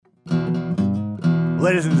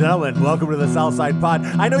Ladies and gentlemen, welcome to the Southside Pod.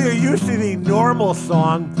 I know you're used to the normal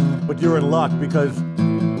song, but you're in luck because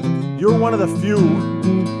you're one of the few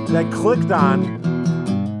that clicked on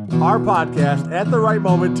our podcast at the right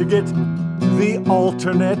moment to get the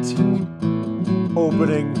alternate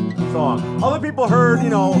opening song. Other people heard,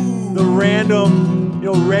 the random,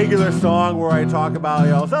 regular song where I talk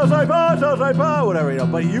about, Southside Pod, whatever,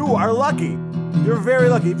 but you are lucky. You're very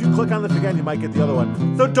lucky. If you click on this again, you might get the other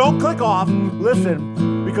one. So don't click off.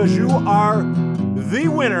 Listen, because you are the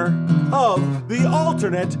winner of the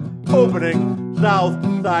alternate opening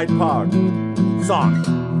Southside Pod song.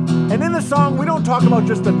 And in the song, we don't talk about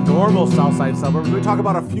just the normal Southside suburbs. We talk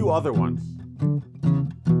about a few other ones.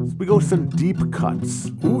 We go some deep cuts.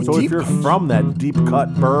 Ooh, so deep if you're cuts. from that deep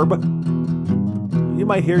cut burb, you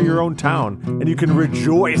might hear your own town, and you can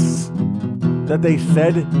rejoice that they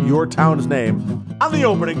said your town's name on the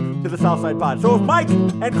opening to the Southside Pod. So if Mike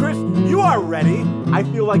and Chris, you are ready, I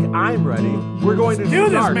feel like I'm ready. We're going to do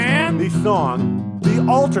this, start man. the song, the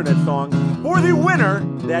alternate song, for the winner,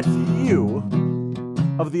 that's you,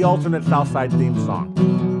 of the alternate Southside theme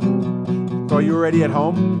song. So are you ready at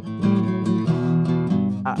home?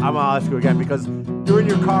 I'm going to ask you again because you're in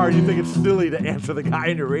your car and you think it's silly to answer the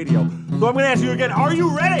guy on your radio. So I'm going to ask you again, are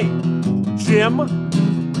you ready, Jim?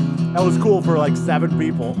 That was cool for like 7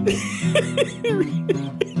 people.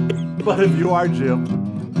 But if you are Jim,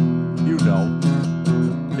 you know.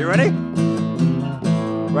 You ready?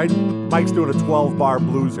 Right? Mike's doing a 12-bar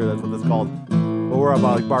blues here. That's what this is called. But we're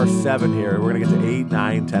about like bar 7 here. We're going to get to 8,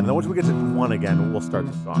 9, 10. And then once we get to 1 again, we'll start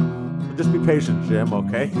the song. So just be patient, Jim,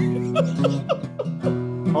 okay?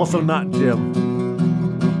 Also not Jim.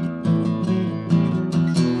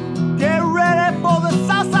 Get ready for the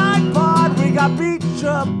Southside Pod. We got Beach,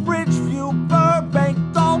 Bridgeview, Burbank,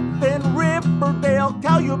 Dolphin, Riverdale,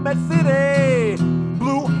 Calumet City,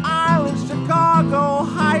 Blue Island, Chicago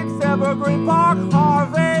Heights, Evergreen Park,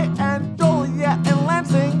 Harvey, and Joliet and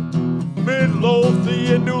Lansing,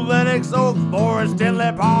 Midlothian, New Lenox, Oak Forest,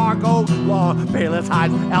 Inlet Park, Oak Lawn, Palos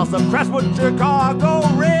Heights, Elsa, Crestwood, Chicago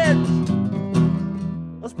Ridge.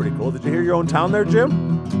 That's pretty cool. Did you hear your own town there, Jim?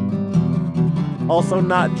 Also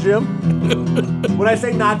not Jim. When I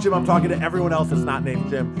say not Jim, I'm talking to everyone else that's not named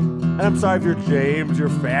Jim. And I'm sorry if you're James, you're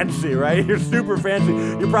fancy, right? You're super fancy.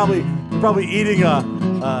 You're probably eating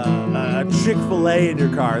a Chick-fil-A in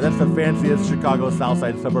your car. That's the fanciest Chicago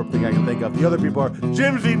Southside suburb thing I can think of. The other people are,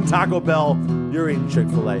 Jim's eating Taco Bell, you're eating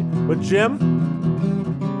Chick-fil-A. But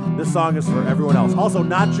Jim, this song is for everyone else. Also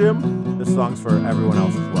not Jim, this song's for everyone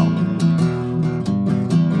else as well.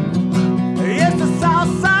 It's the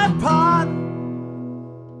Southside Pod.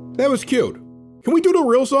 That was cute. Can we do the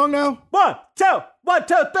real song now? 1, 2, 1,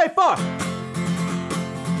 2, 3, 4.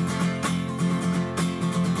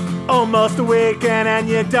 Almost a weekend and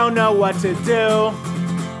you don't know what to do,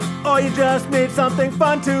 or you just need something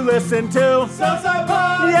fun to listen to. Southside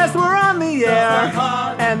Pod! Yes, we're on the air, Southside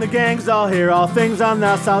Pod. and the gang's all here. All things on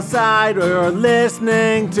the South Side. We're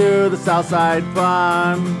listening to the Southside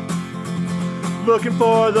Pod. Looking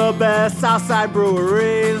for the best Southside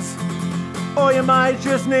breweries, or you might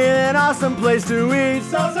just need an awesome place to eat.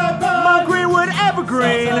 Southside Pod! Mount Greenwood,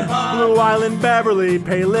 Evergreen, Southside Pod. Blue Island, Beverly,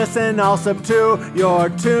 Pay Listen, also too. You're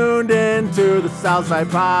tuned into the Southside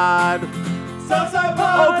Pod. Southside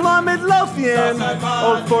Pod! Oakland, Midlothian, Southside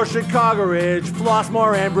Pod. Oak Forest, Chicago Ridge,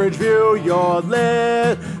 Flossmoor, and Bridgeview. You're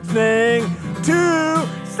listening to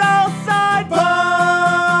Southside Pod.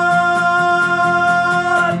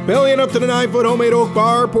 Bellying up to the 9-foot homemade oak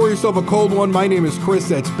bar. Pour yourself a cold one. My name is Chris.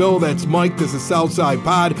 That's Bill. That's Mike. This is Southside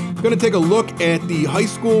Pod. We're going to take a look at the high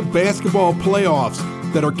school basketball playoffs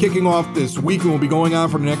that are kicking off this week and will be going on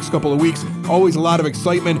for the next couple of weeks. Always a lot of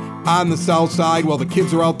excitement on the South Side while the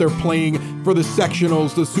kids are out there playing for the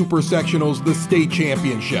sectionals, the super sectionals, the state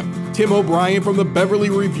championship. Tim O'Brien from the Beverly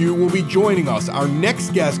Review will be joining us. Our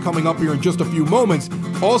next guest coming up here in just a few moments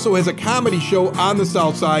also has a comedy show on the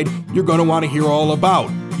South Side you're going to want to hear all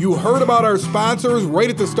about. You heard about our sponsors right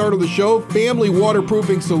at the start of the show, Family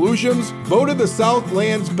Waterproofing Solutions, voted the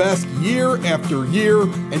Southland's best year after year.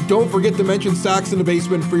 And don't forget to mention Socks in the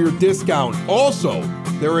Basement for your discount. Also,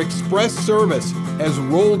 their express service has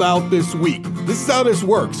rolled out this week. This is how this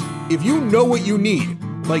works. If you know what you need,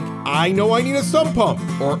 like I know I need a sump pump,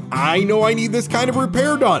 or I know I need this kind of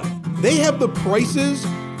repair done, they have the prices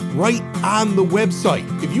right on the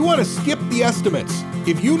website. If you want to skip the estimates,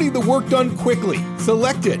 if you need the work done quickly,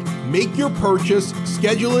 select it, make your purchase,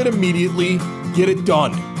 schedule it immediately, get it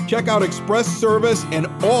done. Check out Express Service and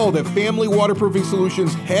all that Family Waterproofing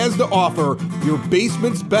Solutions has to offer. Your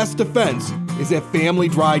basement's best defense is at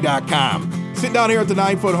familydry.com. Sitting down here at the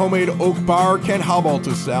 9-Foot Homemade Oak Bar, Ken Houbolt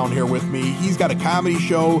is down here with me. He's got a comedy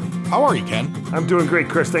show. How are you, Ken? I'm doing great,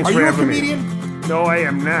 Chris. Thanks Are for you a having me. comedian? No, I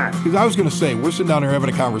am not. Because I was going to say, we're sitting down here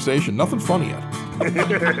having a conversation. Nothing funny yet.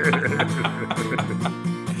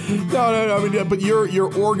 No. I mean, but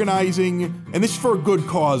you're organizing, and this is for a good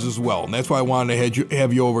cause as well. And that's why I wanted to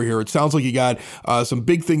have you over here. It sounds like you got some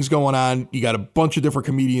big things going on. You got a bunch of different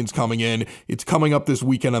comedians coming in. It's coming up this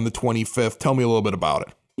weekend on the 25th. Tell me a little bit about it.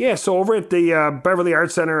 Yeah, so over at the Beverly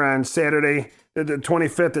Arts Center on Saturday, the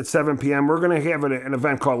 25th at 7 p.m., we're going to have an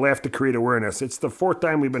event called Laugh to Create Awareness. It's the fourth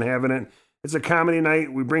time we've been having it. It's a comedy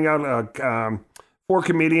night. We bring out 4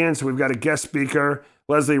 comedians. We've got a guest speaker,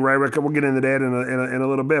 Leslie Ryrick. We'll get into that in a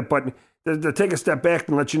little bit. But to take a step back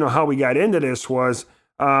and let you know how we got into this was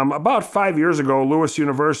about 5 years ago, Lewis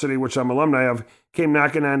University, which I'm alumni of, came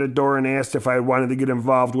knocking on the door and asked if I wanted to get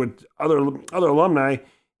involved with other alumni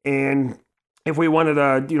and if we wanted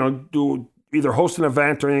to, do either host an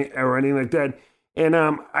event or anything like that. And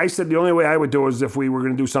I said the only way I would do it is if we were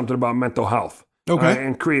going to do something about mental health. Okay.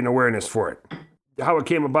 And create an awareness for it. How it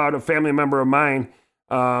came about, a family member of mine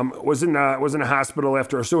was in a hospital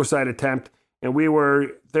after a suicide attempt, and we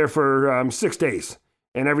were there for 6 days.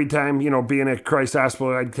 And every time, being at Christ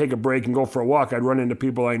Hospital, I'd take a break and go for a walk. I'd run into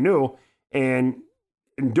people I knew, and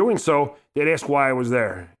in doing so, they'd ask why I was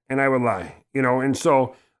there, and I would lie, And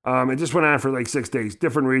so it just went on for like 6 days,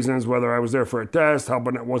 different reasons, whether I was there for a test,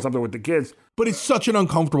 helping something with the kids. But it's such an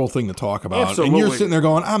uncomfortable thing to talk about. Absolutely. And you're sitting there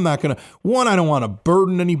going, I'm not going to, one, I don't want to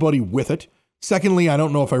burden anybody with it. Secondly, I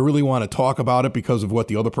don't know if I really want to talk about it because of what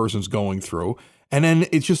the other person's going through. And then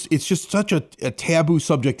it's just such a taboo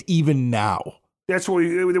subject even now. That's what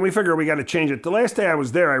we figured we got to change it. The last day I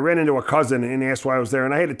was there, I ran into a cousin and asked why I was there,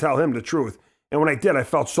 and I had to tell him the truth. And when I did, I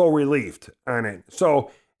felt so relieved on it. So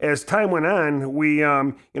as time went on, we,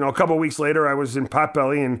 a couple of weeks later, I was in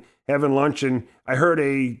Potbelly and having lunch, and I heard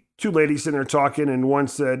two ladies sitting there talking, and one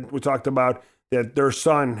said, we talked about that their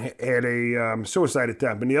son had a suicide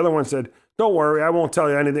attempt, and the other one said, don't worry, I won't tell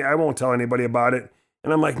you anything. I won't tell anybody about it.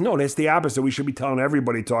 And I'm like, no, that's the opposite. We should be telling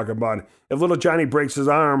everybody talk about it. If little Johnny breaks his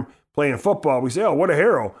arm playing football, we say, oh, what a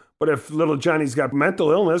hero. But if little Johnny's got mental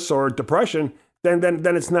illness or depression, then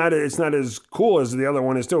it's not as cool as the other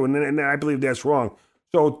one is too. And I believe that's wrong.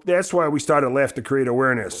 So that's why we started Laugh to Create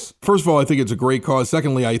Awareness. First of all, I think it's a great cause.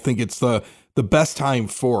 Secondly, I think it's the best time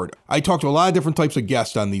for it. I talk to a lot of different types of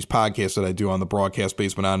guests on these podcasts that I do on the Broadcast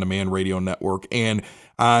Basement On Demand Radio Network. And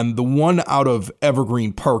on the one out of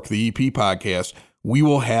Evergreen Park, the EP podcast, we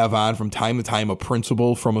will have on from time to time a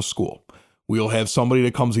principal from a school. We'll have somebody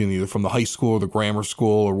that comes in either from the high school or the grammar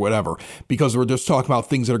school or whatever, because we're just talking about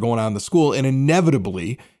things that are going on in the school. And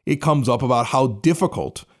inevitably, it comes up about how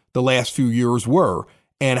difficult the last few years were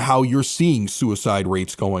and how you're seeing suicide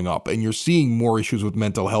rates going up and you're seeing more issues with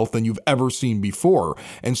mental health than you've ever seen before.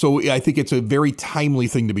 And so I think it's a very timely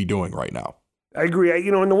thing to be doing right now. I agree.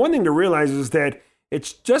 And the one thing to realize is that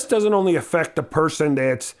it just doesn't only affect the person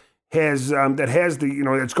that's going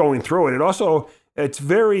through it. It also, it's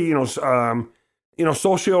very,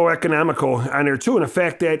 socioeconomical on there too. And the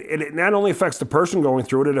fact that it not only affects the person going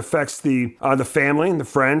through it, it affects the family and the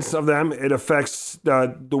friends of them. It affects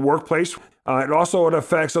the workplace. It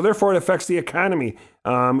affects the economy.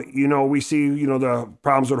 We see, the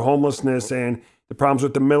problems with homelessness and the problems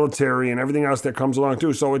with the military and everything else that comes along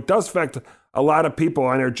too. So it does affect a lot of people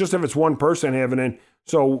on there, just if it's one person having it.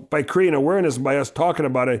 So by creating awareness, by us talking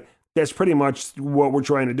about it, that's pretty much what we're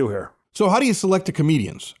trying to do here. So how do you select the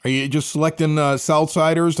comedians? Are you just selecting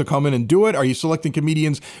Southsiders to come in and do it? Are you selecting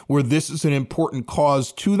comedians where this is an important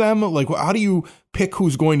cause to them? Like, how do you pick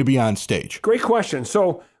who's going to be on stage? Great question.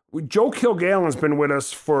 So Joe Kilgallen's been with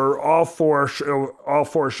us for all four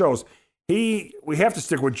shows. We have to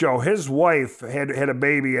stick with Joe. His wife had a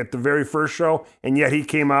baby at the very first show, and yet he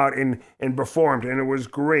came out and performed, and it was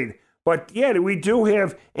great. But yeah, we do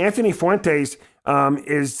have Anthony Fuentes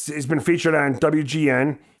has been featured on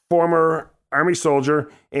WGN, former Army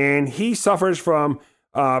soldier, and he suffers from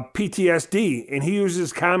PTSD, and he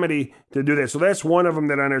uses comedy to do that. So that's one of them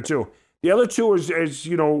that on there too. The other two is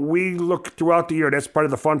we look throughout the year. That's part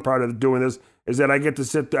of the fun part of doing this, is that I get to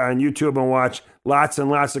sit on YouTube and watch lots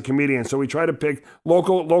and lots of comedians. So we try to pick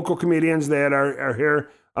local comedians that are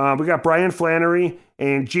here. We got Brian Flannery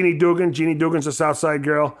and Jeannie Dugan. Jeannie Dugan's a Southside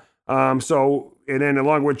girl. And then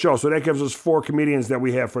along with Joe. So that gives us 4 comedians that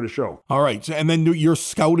we have for the show. All right. And then you're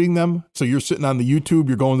scouting them. So you're sitting on the YouTube,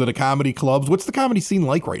 you're going to the comedy clubs. What's the comedy scene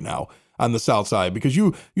like right now on the South Side? Because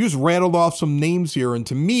you just rattled off some names here. And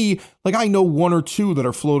to me, like, I know 1 or 2 that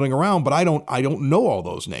are floating around, but I don't know all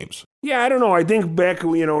those names. Yeah, I don't know. I think back,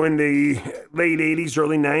 in the late 80s,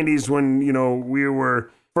 early 90s when, we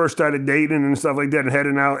were first started dating and stuff like that and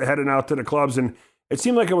heading out to the clubs. And it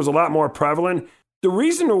seemed like it was a lot more prevalent. The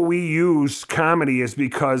reason we use comedy is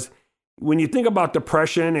because when you think about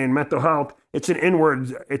depression and mental health, it's an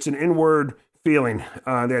inward feeling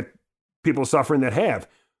that people suffering that have.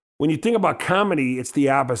 When you think about comedy, it's the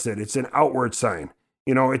opposite. It's an outward sign.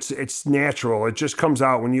 You know, it's natural. It just comes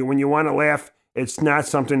out when you want to laugh. It's not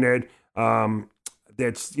something that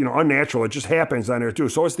that's unnatural. It just happens on there too.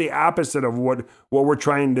 So it's the opposite of what we're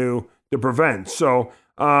trying to prevent. So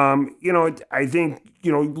I think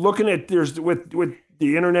looking at with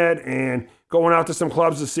the internet and going out to some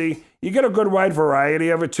clubs to see, you get a good wide variety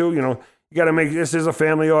of it too. You got to make this is a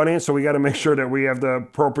family audience, so we got to make sure that we have the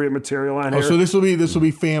appropriate material on here. So this will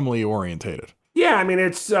be family orientated. Yeah, I mean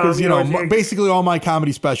it's basically all my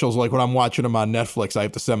comedy specials. Like when I'm watching them on Netflix, I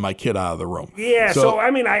have to send my kid out of the room. Yeah, so I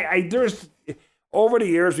mean, I there's over the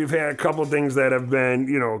years we've had a couple of things that have been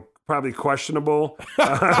probably questionable.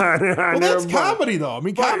 Well, that's comedy though. I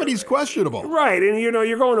mean, comedy's questionable, right? And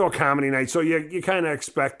you're going to a comedy night, so you kind of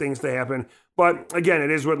expect things to happen. But again,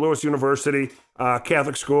 it is with Lewis University,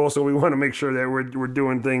 Catholic school, so we want to make sure that we're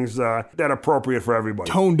doing things that are appropriate for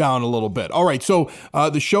everybody. Tone down a little bit. All right, so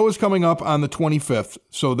the show is coming up on the 25th,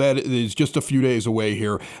 so that is just a few days away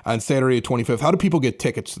here on Saturday the 25th. How do people get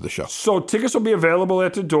tickets to the show? So tickets will be available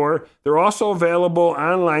at the door. They're also available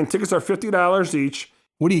online. Tickets are $50 each.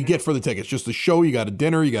 What do you get for the tickets? Just the show? You got a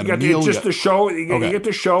dinner? You got a meal? The show. You get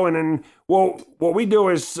the show, and then what we do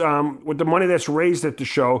is with the money that's raised at the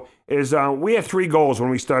show is we had 3 goals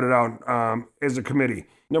when we started out as a committee.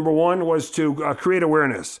 Number 1 was to create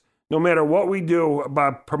awareness. No matter what we do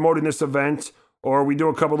about promoting this event, or we do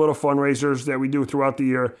a couple little fundraisers that we do throughout the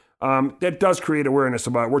year, that does create awareness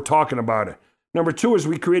about it. We're talking about it. Number 2 is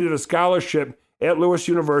we created a scholarship at Lewis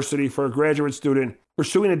University for a graduate student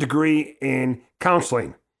pursuing a degree in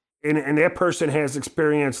counseling. And that person has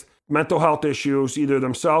experienced mental health issues, either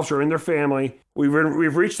themselves or in their family.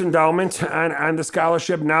 We've reached endowment on the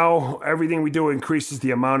scholarship. Now everything we do increases the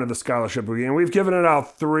amount of the scholarship. And we've given it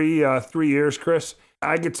out 3 years, Chris.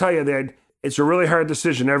 I could tell you that it's a really hard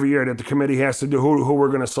decision every year that the committee has to do who we're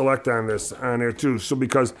going to select on there too. So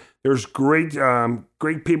because there's great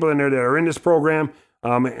people in there that are in this program,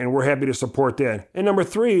 and we're happy to support that. And number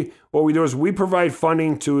 3, what we do is we provide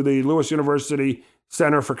funding to the Lewis University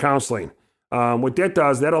Center for Counseling. What that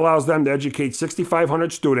does, that allows them to educate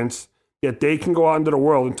 6,500 students that they can go out into the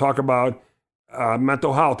world and talk about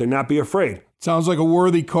mental health and not be afraid. Sounds like a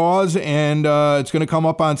worthy cause, and it's going to come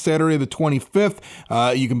up on Saturday the 25th.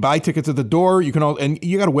 You can buy tickets at the door. You can and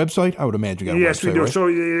you got a website? I would imagine you got a website. Yes, we do. Right? So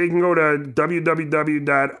you can go to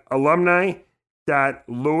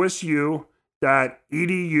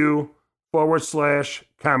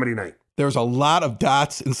www.alumni.lusu.edu/comedy night. There's a lot of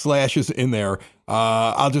dots and slashes in there.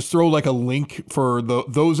 I'll just throw like a link for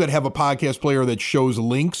those that have a podcast player that shows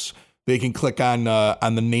links. They can click on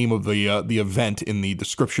the name of the event in the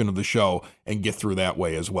description of the show and get through that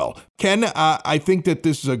way as well. Ken, I think that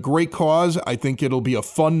this is a great cause. I think it'll be a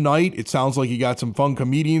fun night. It sounds like you got some fun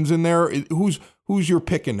comedians in there. Who's your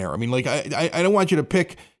pick in there? I mean, like I don't want you to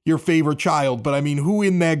pick your favorite child, but I mean, who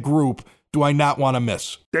in that group do I not want to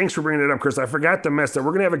miss? Thanks for bringing it up, Chris. I forgot to miss that.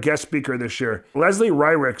 We're going to have a guest speaker this year. Leslie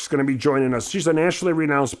Ryrick's going to be joining us. She's a nationally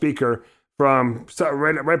renowned speaker from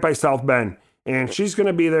right by South Bend. And she's going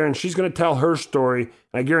to be there, and she's going to tell her story.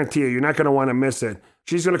 And I guarantee you're not going to want to miss it.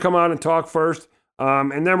 She's going to come out and talk first,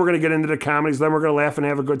 and then we're going to get into the comedies. Then we're going to laugh and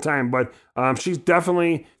have a good time. But she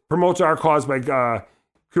definitely promotes our cause by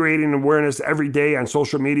creating awareness every day on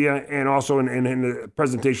social media and also in the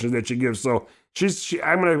presentations that she gives. So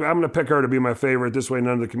I'm gonna pick her to be my favorite. This way,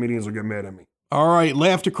 none of the comedians will get mad at me. All right,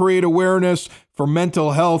 Laugh to create awareness for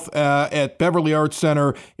mental health at Beverly Arts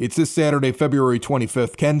Center. It's this Saturday, February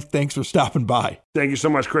 25th. Ken, thanks for stopping by. Thank you so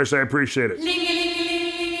much, Chris. I appreciate it.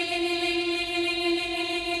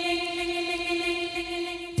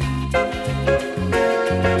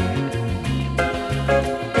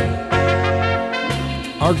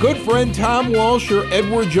 Our good friend Tom Walsh, your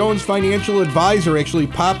Edward Jones financial advisor, actually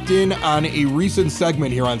popped in on a recent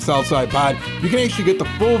segment here on Southside Pod. You can actually get the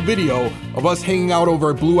full video of us hanging out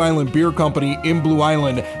over at Blue Island Beer Company in Blue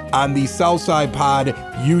Island on the Southside Pod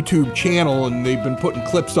YouTube channel, and they've been putting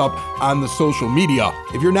clips up on the social media.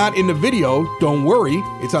 If you're not in the video, don't worry.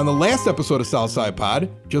 It's on the last episode of Southside Pod.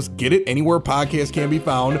 Just get it anywhere podcasts can be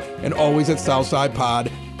found, and always at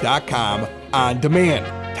southsidepod.com on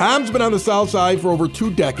demand. Tom's been on the South Side for over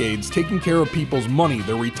 2 decades, taking care of people's money,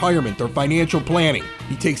 their retirement, their financial planning.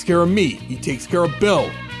 He takes care of me. He takes care of Bill.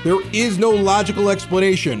 There is no logical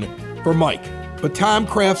explanation for Mike. But Tom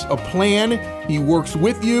crafts a plan. He works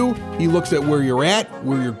with you. He looks at where you're at,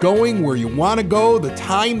 where you're going, where you want to go, the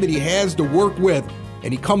time that he has to work with,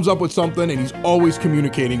 and he comes up with something, and he's always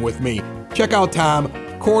communicating with me. Check out Tom,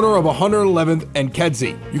 corner of 111th and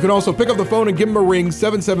Kedzie. You can also pick up the phone and give him a ring,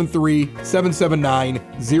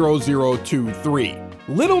 773-779-0023.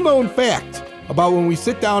 Little known fact about when we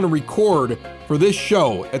sit down and record for this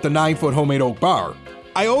show at the 9 Foot Homemade Oak Bar,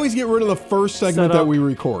 I always get rid of the first segment that we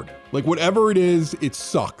record. Like, whatever it is, it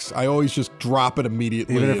sucks. I always just drop it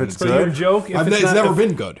immediately. Even if it's For your good? joke, It's never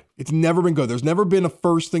been good. It's never been good. There's never been a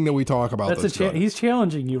first thing that we talk about that's good. he's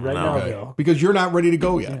challenging you right now, Bill. Because you're not ready to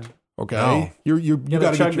go yet. Okay, No. you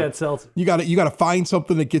gotta chug get your, that seltzer. you gotta find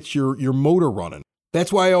something that gets your motor running.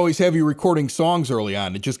 That's why I always have you recording songs early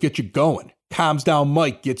on to just get you going. Calms down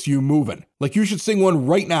Mike, gets you moving. Like, you should sing one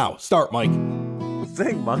right now. Start, Mike.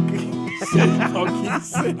 Sing, monkey. Monkey,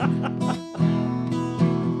 sing.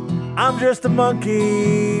 I'm just a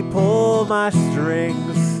monkey, pull my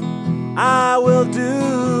strings. I will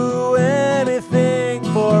do anything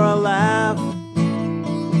for a laugh.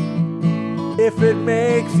 If it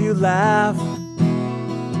makes you laugh,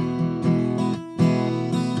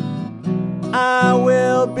 I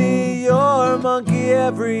will be your monkey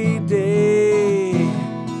every day.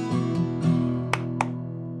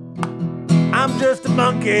 I'm just a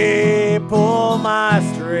monkey, pull my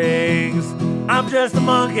strings. I'm just a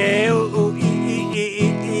monkey, ooh, ooh, ee.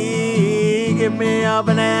 Give me a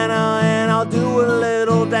banana and I'll do a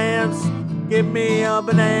little dance. Give me a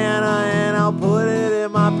banana and I'll put it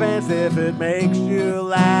in my pants. If it makes you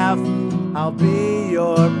laugh, I'll be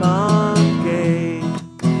your monkey.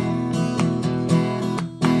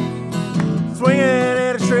 Swinging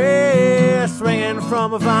in a tree, swinging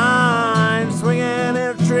from a vine. Swinging in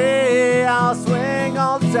a tree, I'll swing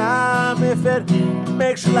all the time. If it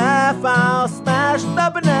makes you laugh, I'll smash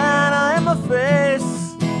the banana in my face.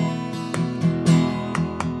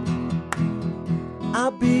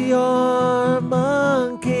 I'll be your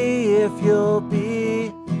monkey if you'll be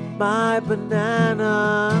my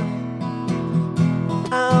banana.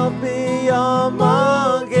 I'll be your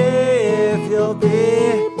monkey if you'll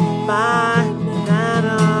be my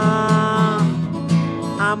banana.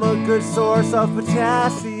 I'm a good source of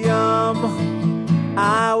potassium.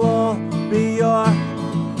 I will be your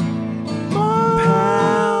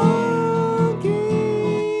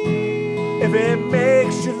monkey. If it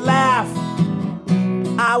makes you laugh,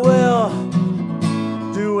 I will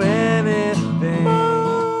do anything.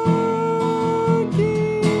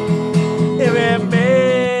 If it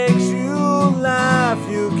makes you laugh,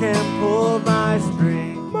 you can pull my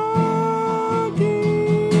string.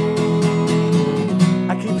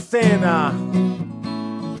 I keep saying,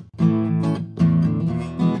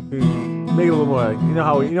 make it a little more. You know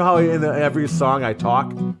how in every song I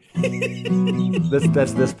talk.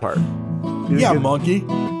 That's this part. Yeah, monkey.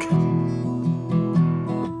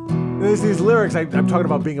 There's these lyrics. I'm talking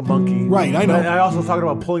about being a monkey. Right, I know. I also talking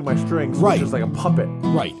about pulling my strings, Right. which is like a puppet.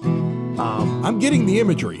 Right. I'm getting the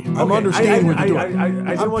imagery. I'm Okay, understanding what you're doing. I didn't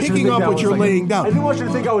I'm want you to picking think up that what was you're like laying down. I didn't want you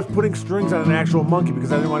to think I was putting strings on an actual monkey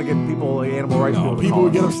because I didn't want to get people, animal rights No, people to people call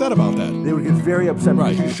would get us. upset about that. They would get very upset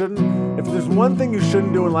Right. because you shouldn't. If there's one thing you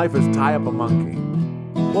shouldn't do in life is tie up a monkey.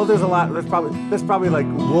 Well, there's a lot. That's probably like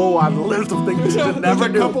low on the list of things you should never There's a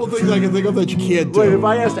do. couple of things I can think of that you can't do. Wait, if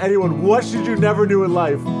I asked anyone, what should you never do in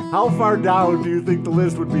life? How far down do you think the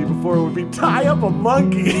list would be before it would be tie up a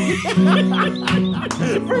monkey?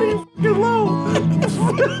 Pretty fucking low.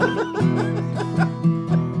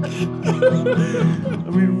 I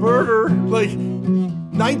mean, murder. Like,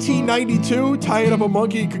 1992, tying up a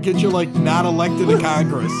monkey could get you, like, not elected to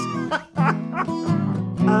Congress.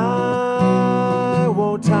 I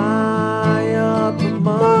won't tie up a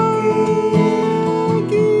monkey.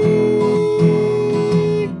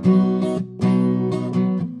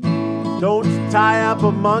 Don't tie up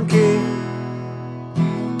a monkey.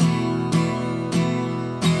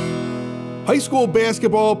 High school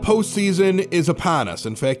basketball postseason is upon us.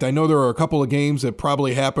 In fact, I know there are a couple of games that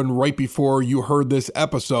probably happened right before you heard this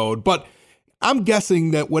episode, but I'm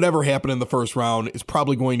guessing that whatever happened in the first round is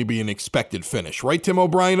probably going to be an expected finish. Right, Tim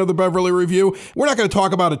O'Brien of the Beverly Review? We're not going to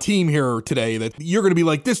talk about a team here today that you're going to be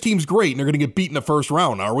like, this team's great, and they're going to get beat in the first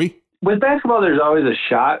round, are we? With basketball, there's always a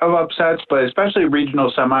shot of upsets, but especially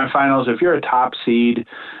regional semifinals, if you're a top seed,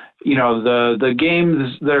 you know, the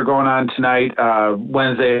games that are going on tonight,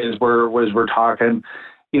 Wednesday, as we're talking,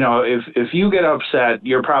 if you get upset,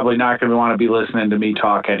 you're probably not going to want to be listening to me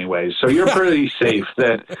talk anyways. So you're pretty safe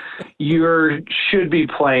that you should be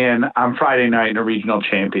playing on Friday night in a regional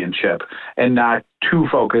championship and not too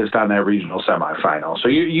focused on that regional semifinal. So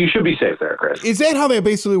you should be safe there, Chris. Is that how that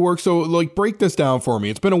basically works? So, like, break this down for me.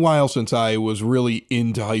 It's been a while since I was really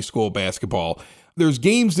into high school basketball. There's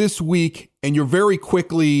games this week, and you're very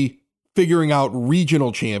quickly figuring out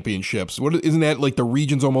regional championships. Isn't that like the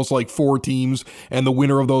region's almost like 4 teams, and the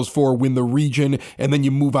winner of those 4 win the region, and then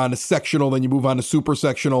you move on to sectional, then you move on to super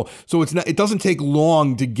sectional. So it doesn't take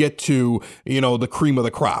long to get to, the cream of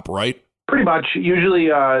the crop, right? Pretty much. Usually,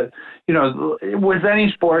 with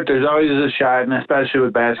any sport, there's always a shot, and especially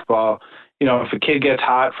with basketball, if a kid gets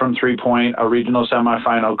hot from 3-point, a regional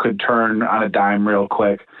semifinal could turn on a dime real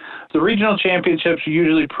quick. The regional championships are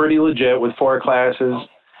usually pretty legit with 4 classes.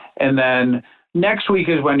 And then next week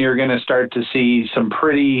is when you're going to start to see some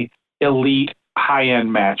pretty elite high-end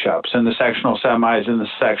matchups in the sectional semis and the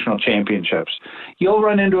sectional championships. You'll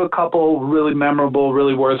run into a couple really memorable,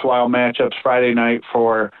 really worthwhile matchups Friday night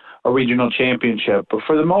for a regional championship. But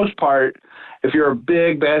for the most part, if you're a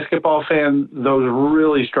big basketball fan, those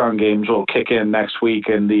really strong games will kick in next week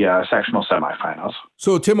in the sectional semifinals.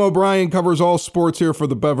 So Tim O'Brien covers all sports here for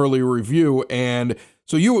the Beverly Review, and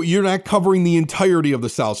so you're not covering the entirety of the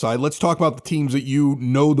South Side. Let's talk about the teams that you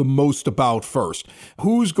know the most about first.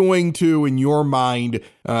 Who's going to, in your mind,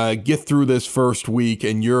 get through this first week,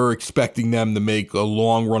 and you're expecting them to make a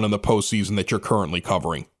long run in the postseason that you're currently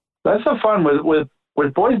covering? That's the fun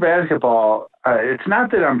with boys basketball. It's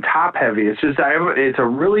not that I'm top heavy. It's just it's a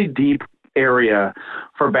really deep area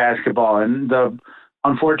for basketball, and the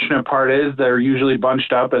unfortunate part is they're usually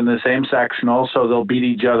bunched up in the same sectional, so they'll beat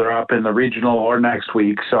each other up in the regional or next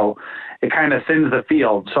week. So it kind of thins the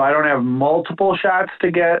field. So I don't have multiple shots to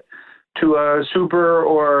get to a super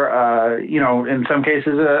or, in some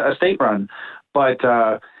cases a state run. But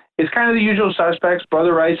it's kind of the usual suspects.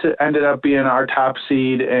 Brother Rice ended up being our top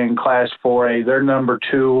seed in Class 4A. They're number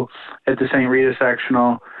 2 at the St. Rita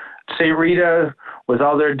sectional. St. Rita, with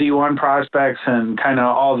all their D1 prospects and kind of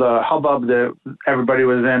all the hubbub that everybody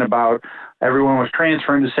was in about everyone was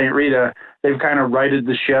transferring to St. Rita, they've kind of righted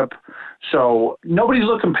the ship. So nobody's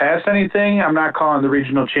looking past anything. I'm not calling the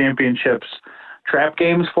regional championships trap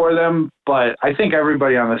games for them, but I think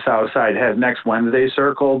everybody on the South Side has next Wednesday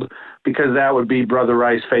circled, because that would be Brother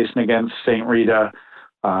Rice facing against St. Rita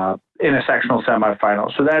in a sectional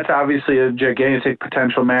semifinal. So that's obviously a gigantic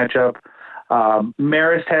potential matchup.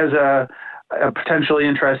 Marist has a potentially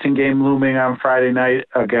interesting game looming on Friday night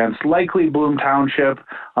against likely Bloom Township,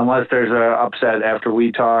 unless there's an upset after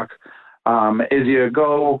we talk. As you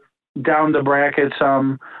go down the bracket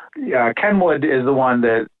some, Kenwood is the one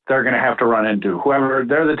that they're going to have to run into. Whoever,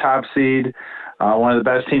 they're the top seed, one of the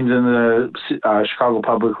best teams in the Chicago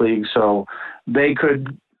Public League, so they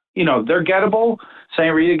could, they're gettable.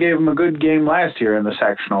 St. Rita gave them a good game last year in the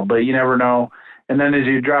sectional, but you never know. And then as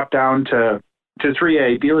you drop down to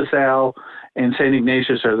 3A, De La Salle and St.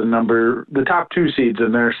 Ignatius are the top 2 seeds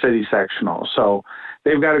in their city sectional. So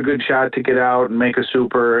they've got a good shot to get out and make a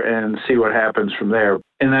super and see what happens from there.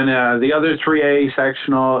 And then the other 3A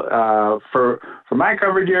sectional, for my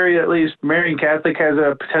coverage area at least, Marion Catholic has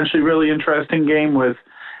a potentially really interesting game with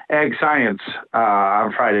Ag Science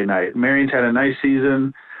on Friday night. Marion's had a nice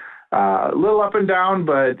season, a little up and down,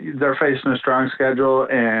 but they're facing a strong schedule,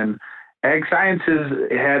 and Ag Science has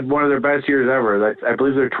had one of their best years ever. I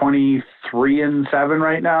believe they're 23-7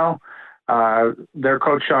 right now. Their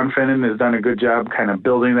coach, Sean Finnan, has done a good job kind of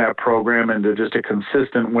building that program into just a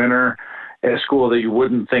consistent winner at a school that you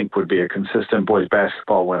wouldn't think would be a consistent boys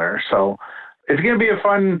basketball winner. So it's going to be a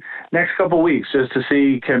fun next couple of weeks just to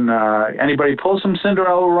see, can anybody pull some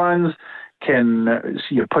Cinderella runs? Can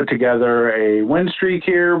you put together a win streak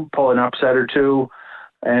here, pull an upset or two?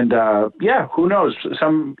 And, who knows?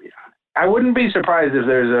 I wouldn't be surprised if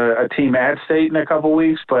there's a team at state in a couple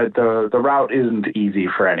weeks, but the route isn't easy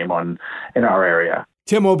for anyone in our area.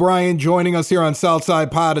 Tim O'Brien joining us here on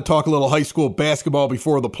Southside Pod to talk a little high school basketball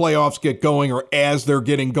before the playoffs get going, or as they're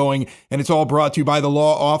getting going. And it's all brought to you by the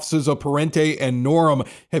law offices of Parente and Norum.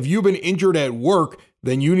 Have you been injured at work?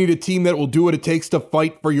 Then you need a team that will do what it takes to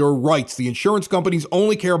fight for your rights. The insurance companies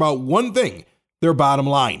only care about one thing: their bottom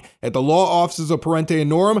line. At the law offices of Parente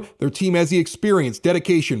and Norum, their team has the experience,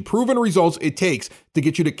 dedication, proven results it takes to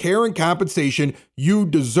get you the care and compensation you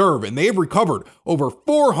deserve. And they've recovered over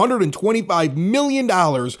 $425 million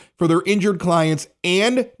for their injured clients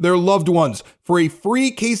and their loved ones. For a free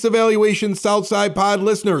case evaluation, Southside Pod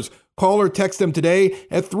listeners, call or text them today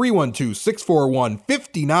at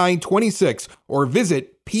 312-641-5926 or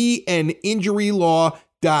visit pninjurylaw.com.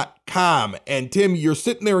 BetterlyReview.com. And Tim, you're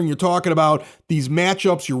sitting there and you're talking about these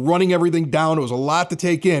matchups, you're running everything down. It was a lot to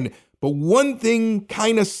take in. But one thing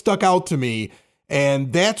kind of stuck out to me,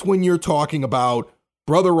 and that's when you're talking about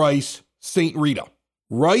Brother Rice, St. Rita.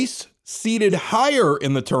 Rice seated higher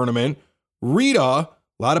in the tournament. Rita, a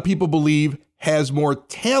lot of people believe, has more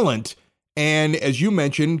talent, and as you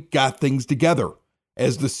mentioned, got things together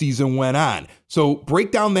as the season went on. So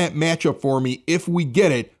break down that matchup for me if we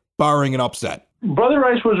get it, barring an upset. Brother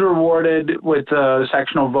Rice was rewarded with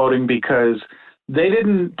sectional voting because they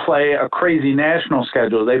didn't play a crazy national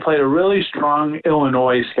schedule. They played a really strong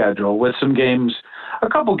Illinois schedule with some games, a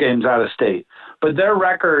couple games out of state. But their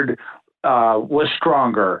record was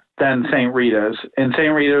stronger than St. Rita's. And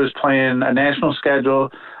St. Rita was playing a national schedule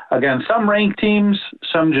against some ranked teams,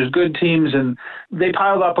 some just good teams, and they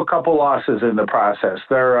piled up a couple losses in the process.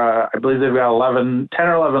 I believe they've got 10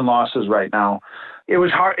 or 11 losses right now. It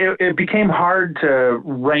was hard. It became hard to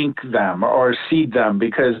rank them or seed them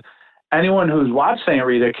because anyone who's watched St.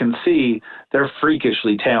 Rita can see they're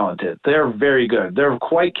freakishly talented. They're very good. They're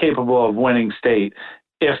quite capable of winning state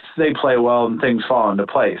if they play well and things fall into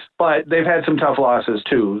place. But they've had some tough losses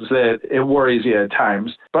too, so that it worries you at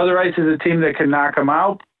times. Brother Rice is a team that can knock them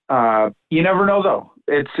out. You never know though.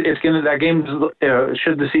 That game,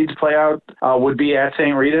 should the seeds play out, would be at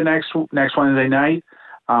St. Rita next Wednesday night.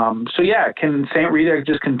 Can St. Rita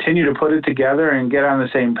just continue to put it together and get on the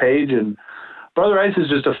same page? And Brother Rice is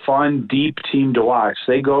just a fun, deep team to watch.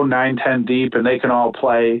 They go 9-10 deep, and they can all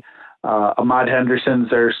play. Ahmad Henderson's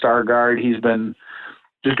their star guard. He's been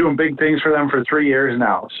just doing big things for them for 3 years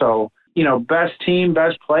now. So, best team,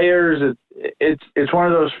 best players. It's one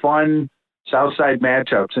of those fun Southside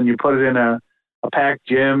matchups, and you put it in a packed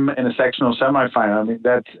gym in a sectional semifinal. I mean,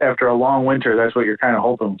 that's after a long winter. That's what you're kind of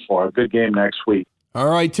hoping for. A good game next week. All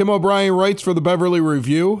right, Tim O'Brien writes for the Beverly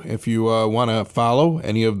Review. If you want to follow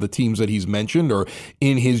any of the teams that he's mentioned or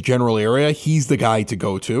in his general area, he's the guy to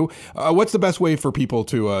go to. What's the best way for people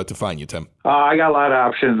to find you, Tim? I got a lot of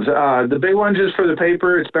options. The big one just for the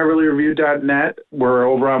paper, it's BeverlyReview.net. We're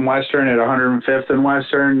over on Western at 105th and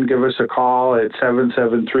Western. Give us a call at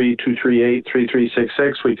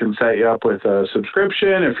 773-238-3366. We can set you up with a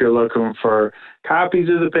subscription if you're looking for copies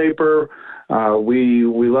of the paper.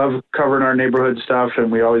 We love covering our neighborhood stuff,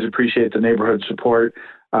 and we always appreciate the neighborhood support.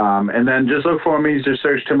 And then just look for me. Just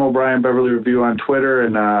search Tim O'Brien Beverly Review on Twitter,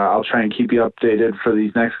 and I'll try and keep you updated for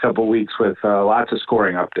these next couple of weeks with lots of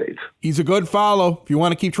scoring updates. He's a good follow. If you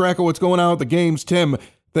want to keep track of what's going on with the games, Tim,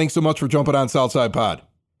 thanks so much for jumping on Southside Pod.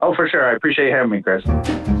 Oh, for sure. I appreciate you having me, Chris.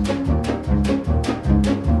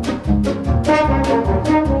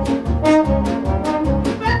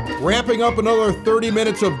 Wrapping up another 30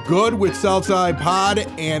 minutes of good with Southside Pod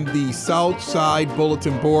and the Southside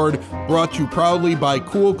Bulletin Board, brought to you proudly by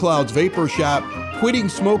Cool Clouds Vapor Shop. Quitting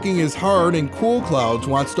smoking is hard, and Cool Clouds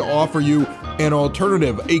wants to offer you an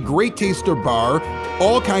alternative, a great taster bar,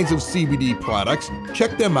 all kinds of CBD products.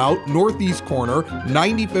 Check them out, Northeast Corner,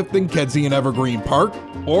 95th and Kedzie in Evergreen Park,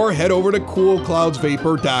 or head over to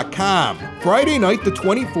coolcloudsvapor.com. Friday night, the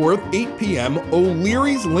 24th, 8 p.m.,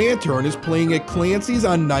 O'Leary's Lantern is playing at Clancy's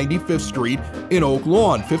on 95th Street in Oak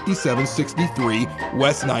Lawn, 5763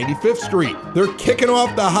 West 95th Street. They're kicking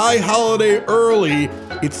off the high holiday early.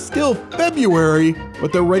 It's still February,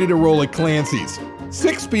 but they're ready to roll at Clancy's.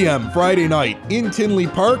 6 p.m. Friday night in Tinley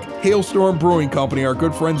Park, Hailstorm Brewing Company, our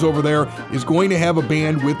good friends over there, is going to have a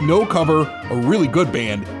band with no cover, a really good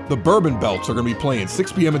band. The Bourbon Belts are going to be playing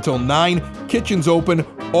 6 p.m. until 9. Kitchen's open,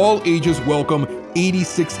 all ages welcome,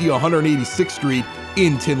 8060 186th Street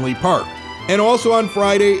in Tinley Park. And also on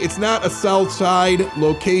Friday, it's not a Southside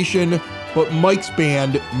location, but Mike's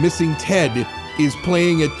band, Missing Ted, is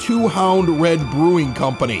playing at Two Hound Red Brewing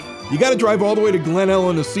Company. You got to drive all the way to Glen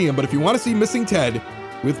Ellen to see him, but if you want to see Missing Ted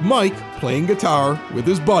with Mike playing guitar with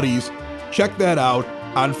his buddies, check that out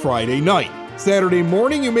on Friday night. Saturday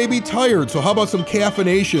morning, you may be tired, so how about some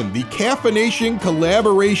caffeination? The Caffeination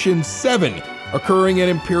Collaboration 7, occurring at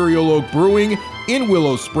Imperial Oak Brewing in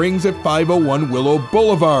Willow Springs at 501 Willow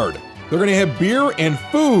Boulevard. They're going to have beer and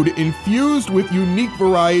food infused with unique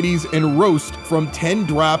varieties and roast from 10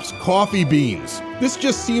 Drops coffee beans. This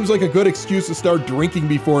just seems like a good excuse to start drinking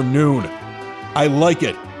before noon. I like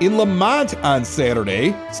it. In Lamont on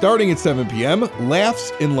Saturday, starting at 7 p.m.,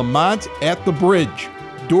 Laughs in Lamont at the Bridge.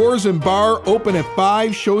 Doors and bar open at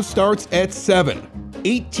 5, show starts at 7.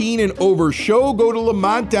 18 and over show, go to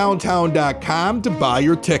lamontdowntown.com to buy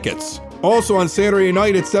your tickets. Also on Saturday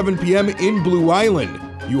night at 7 p.m. in Blue Island.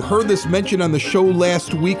 You heard this mentioned on the show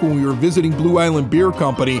last week when we were visiting Blue Island Beer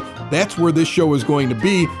Company. That's where this show is going to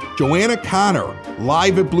be. Joanna Connor,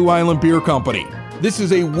 live at Blue Island Beer Company. This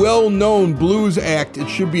is a well-known blues act. It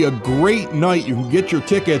should be a great night. You can get your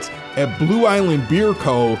tickets at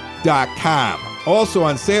BlueIslandBeerCo.com. Also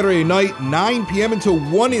on Saturday night, 9 p.m. until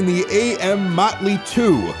 1 in the a.m., Motley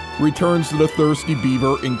 2 returns to the Thirsty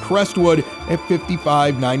Beaver in Crestwood at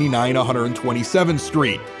 5599 127th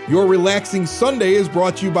Street. Your relaxing Sunday is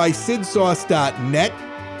brought to you by SidSauce.net.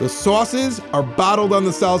 The sauces are bottled on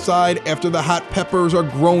the South Side after the hot peppers are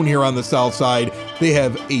grown here on the South Side. They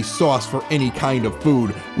have a sauce for any kind of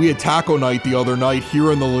food. We had taco night the other night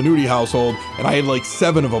here in the Lanuti household, and I had like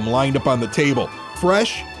 7 of them lined up on the table.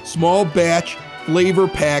 Fresh, small batch,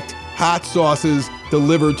 flavor-packed, hot sauces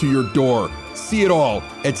delivered to your door. See it all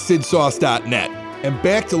at SidSauce.net. And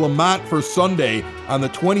back to Lamont for Sunday on the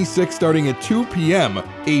 26th starting at 2 p.m.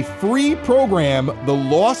 A free program, The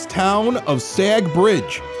Lost Town of Sag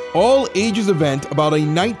Bridge. All ages event about a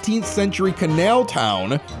 19th century canal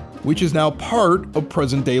town, which is now part of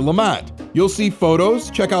present-day Lamont. You'll see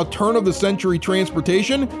photos, check out turn-of-the-century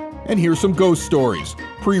transportation, and hear some ghost stories.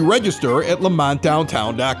 Pre-register at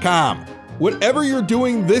LamontDowntown.com. Whatever you're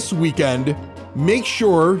doing this weekend, make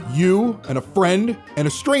sure you and a friend and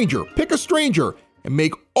a stranger, pick a stranger, and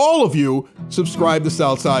make all of you subscribe to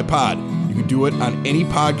Southside Pod. You can do it on any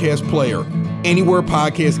podcast player, anywhere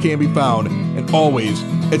podcasts can be found, and always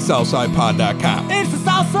at SouthsidePod.com. It's the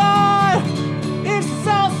Southside! It's the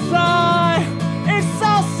Southside! It's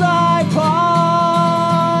Southside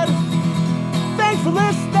Pod! Thanks for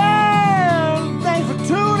listening! Thanks for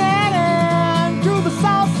tuning in to the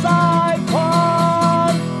Southside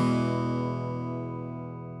Pod!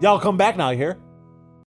 Y'all come back now, you hear?